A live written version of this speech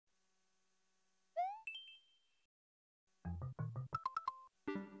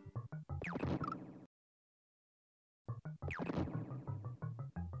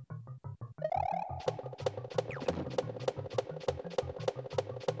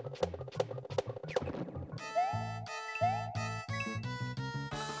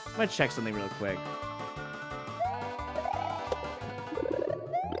gonna check something real quick.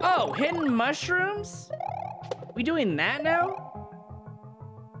 Oh, hidden mushrooms? We doing that now?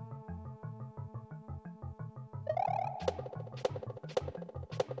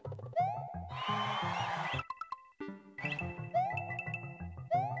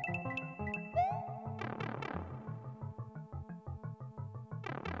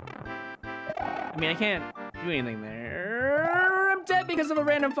 I mean, I can't do anything there. I'm dead because of a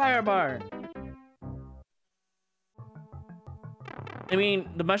random fire bar. I mean,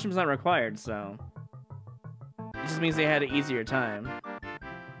 the mushroom's not required, so it just means they had an easier time.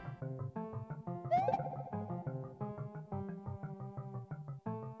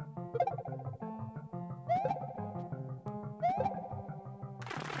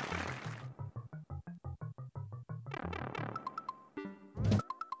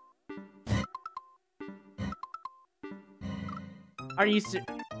 Are you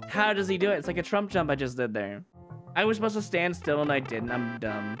how does he do it? It's like a Trump jump I just did there. I was supposed to stand still and I didn't. I'm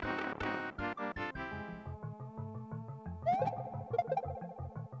dumb.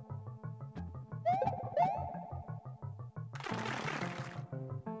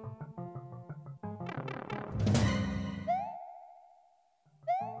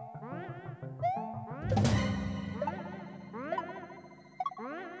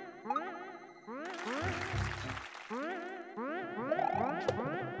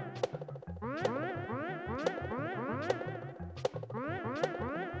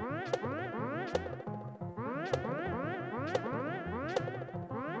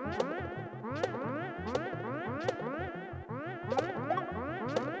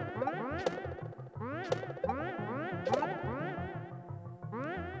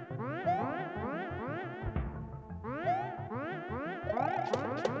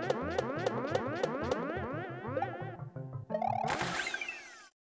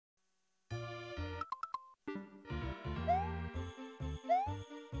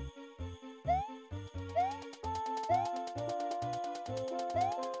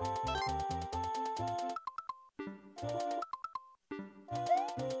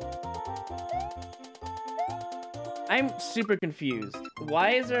 I'm super confused.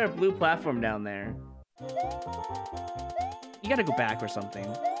 Why is there a blue platform down there? You gotta go back or something.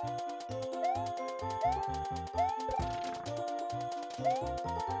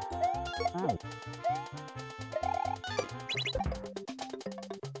 Oh.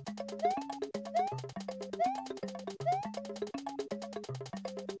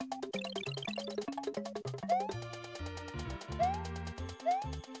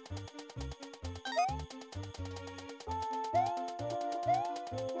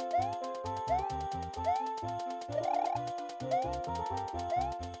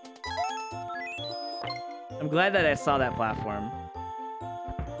 I'm glad that I saw that platform.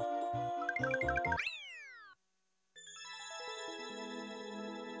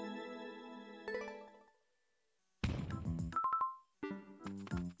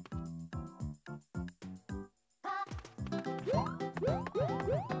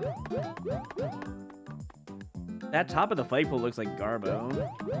 That top of the fight pool looks like Garbo.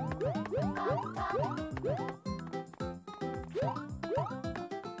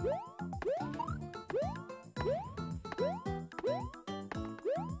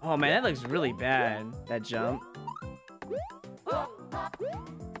 Oh man, that looks really bad, that jump.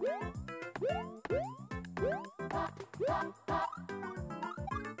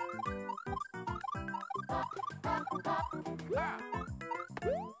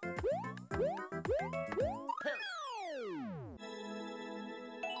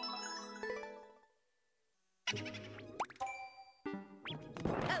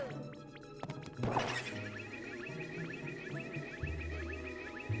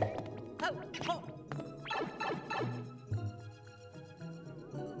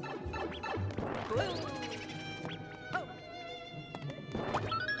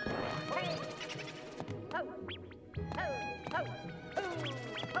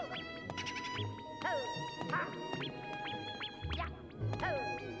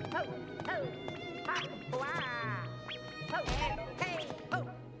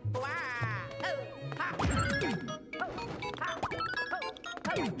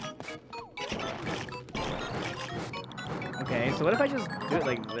 Okay, so what if I just do it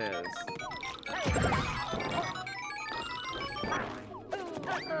like this?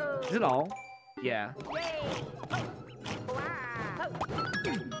 Is it all? Yeah.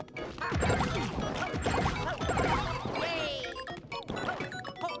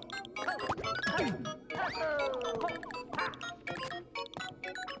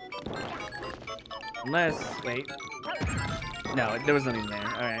 Unless, wait. No, there was nothing there.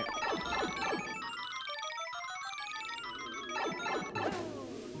 All right.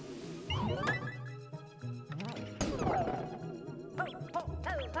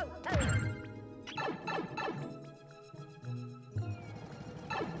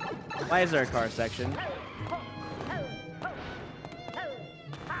 Why is there a car section?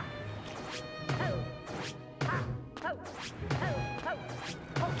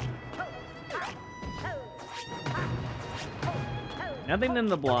 Nothing in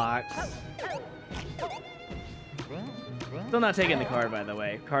the blocks. Still not taking the card, by the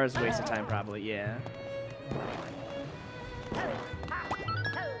way. Car's a waste of time, probably. Yeah.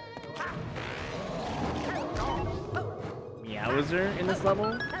 Meowser in this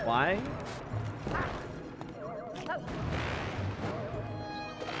level? Why?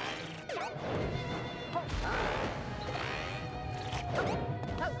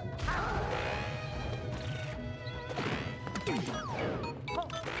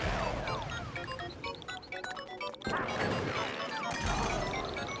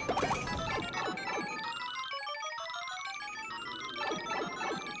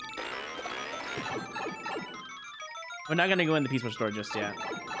 We're not gonna go in the peaceful store just yet.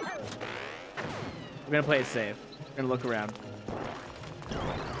 We're gonna play it safe. We're gonna look around.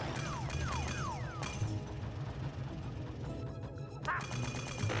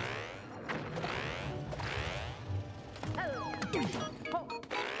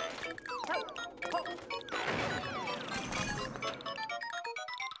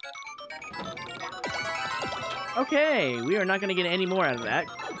 Okay, we are not gonna get any more out of that.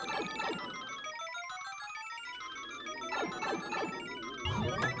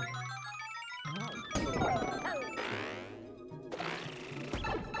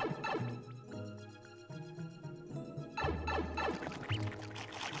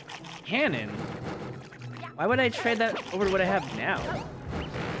 Cannon? Why would I trade that over to what I have now?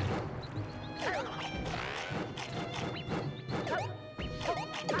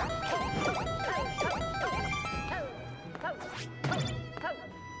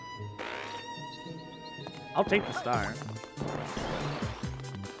 I'll take the star.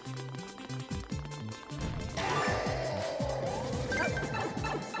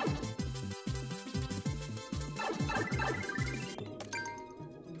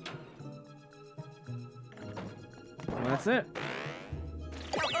 Well, that's it.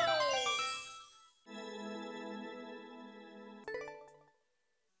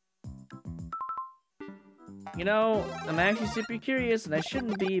 You know, I'm actually super curious, and I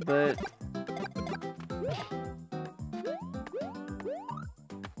shouldn't be, but...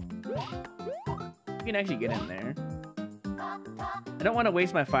 you can actually get in there. I don't want to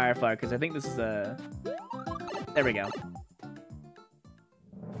waste my fire flower, because I think this is a... there we go.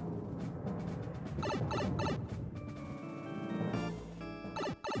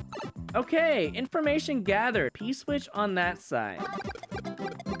 Okay, information gathered. P-switch on that side.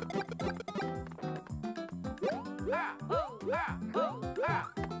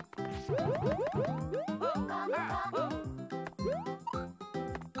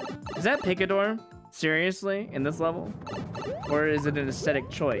 Is that Picador? Seriously? In this level? Or is it an aesthetic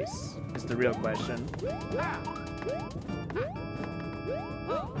choice? Is the real question.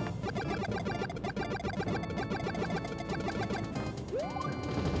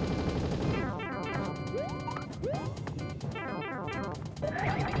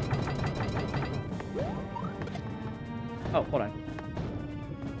 Oh, hold on.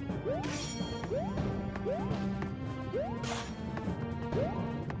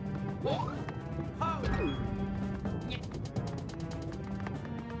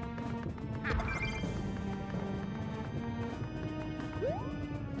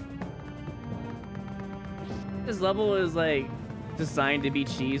 This level is like designed to be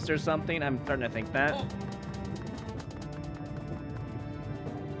cheesed or something. I'm starting to think that.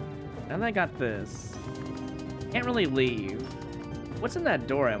 And I got this. Can't really leave. What's in that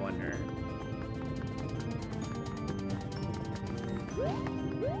door, I wonder?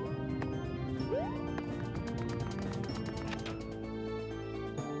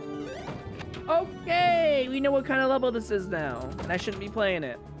 Okay, we know what kind of level this is now, and I shouldn't be playing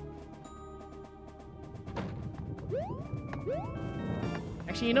it.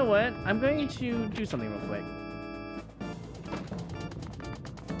 Actually, you know what? I'm going to do something real quick.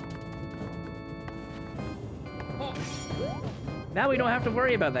 Now we don't have to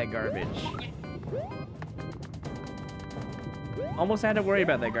worry about that garbage. Almost had to worry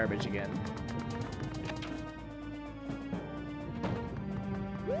about that garbage again.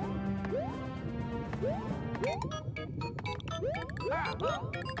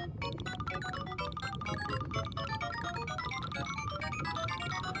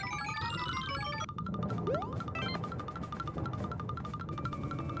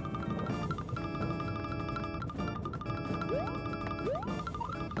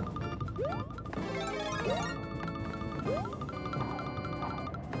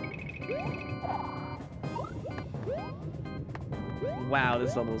 Wow,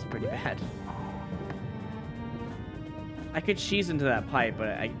 this level is pretty bad. I could cheese into that pipe, but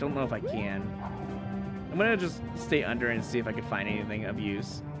I don't know if I can. I'm gonna just stay under and see if I can find anything of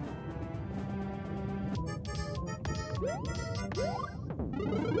use.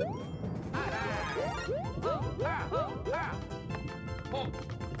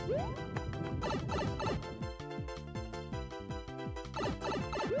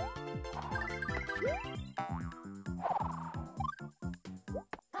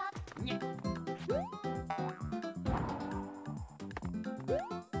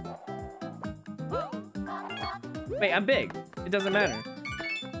 Wait, I'm big. It doesn't matter.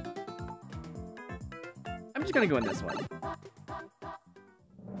 I'm just gonna go in this one.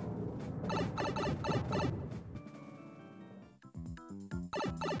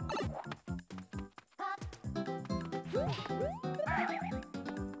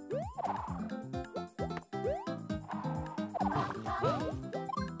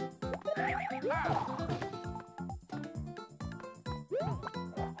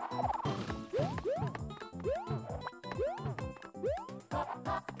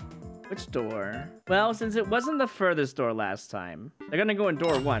 Which door? Well, since it wasn't the furthest door last time, they're gonna go in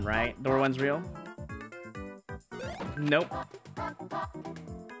door 1, right? Door 1's real? Nope.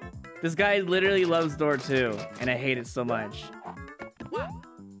 This guy literally loves door 2, and I hate it so much.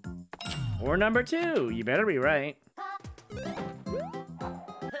 Or number 2, you better be right.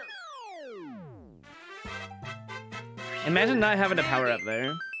 Imagine not having a power up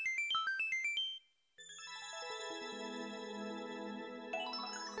there.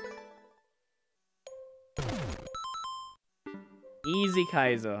 Easy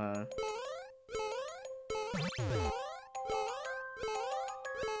Kaizo, huh?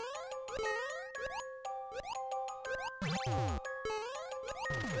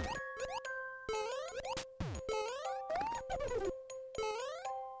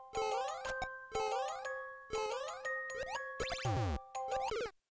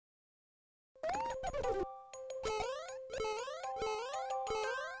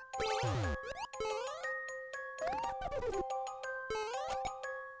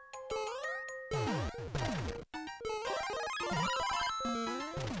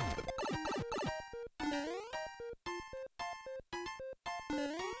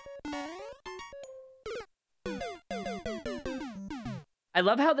 I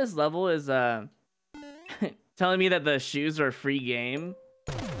love how this level is telling me that the shoes are a free game,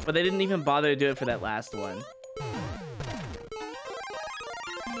 but they didn't even bother to do it for that last one.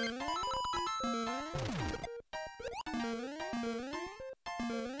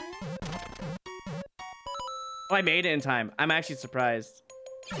 Oh, I made it in time. I'm actually surprised.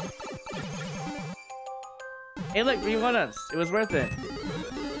 Hey, look, we won us. It was worth it.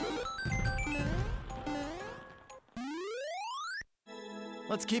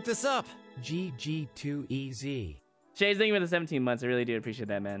 Let's keep this up. GG2EZ. Shades, thank you for the 17 months. I really do appreciate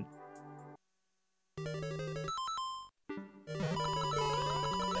that, man.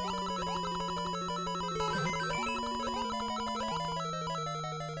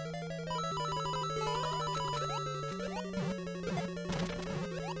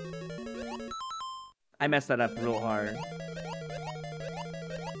 I messed that up real hard.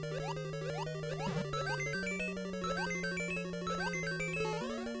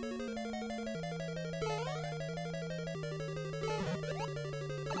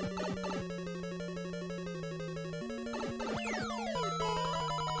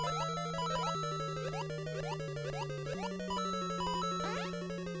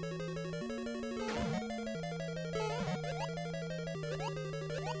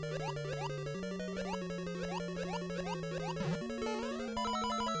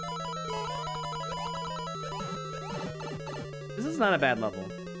 This is not a bad level.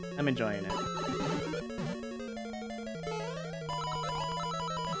 I'm enjoying it.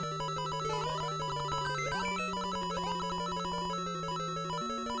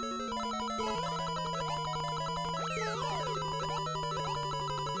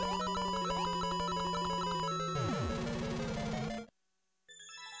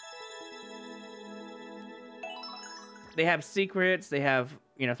 They have secrets, they have,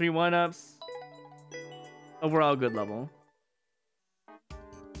 you know, 3 1-ups. Overall good level.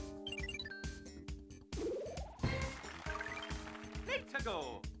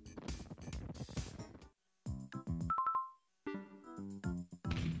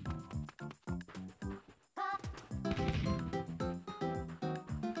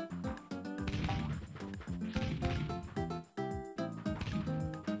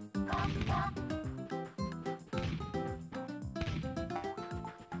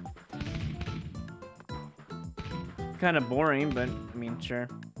 Kind of boring, but I mean, capture.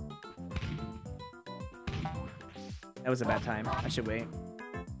 That was a bad time. I should wait.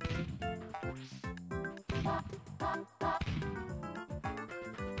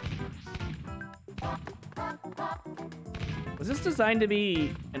 Was this designed to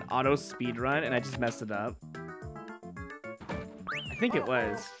be an auto speed run and I just messed it up? I think it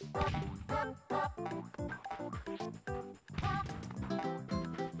was.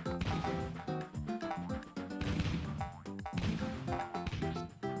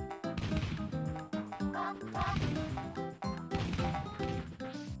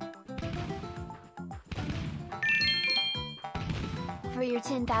 For your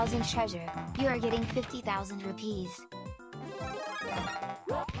 10,000 treasure, you are getting 50,000 rupees.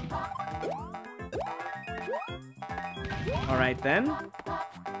 Alright then.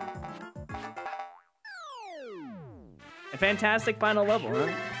 A fantastic final level,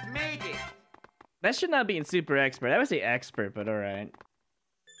 huh? Made it! That should not be in super expert. I would say expert, but alright.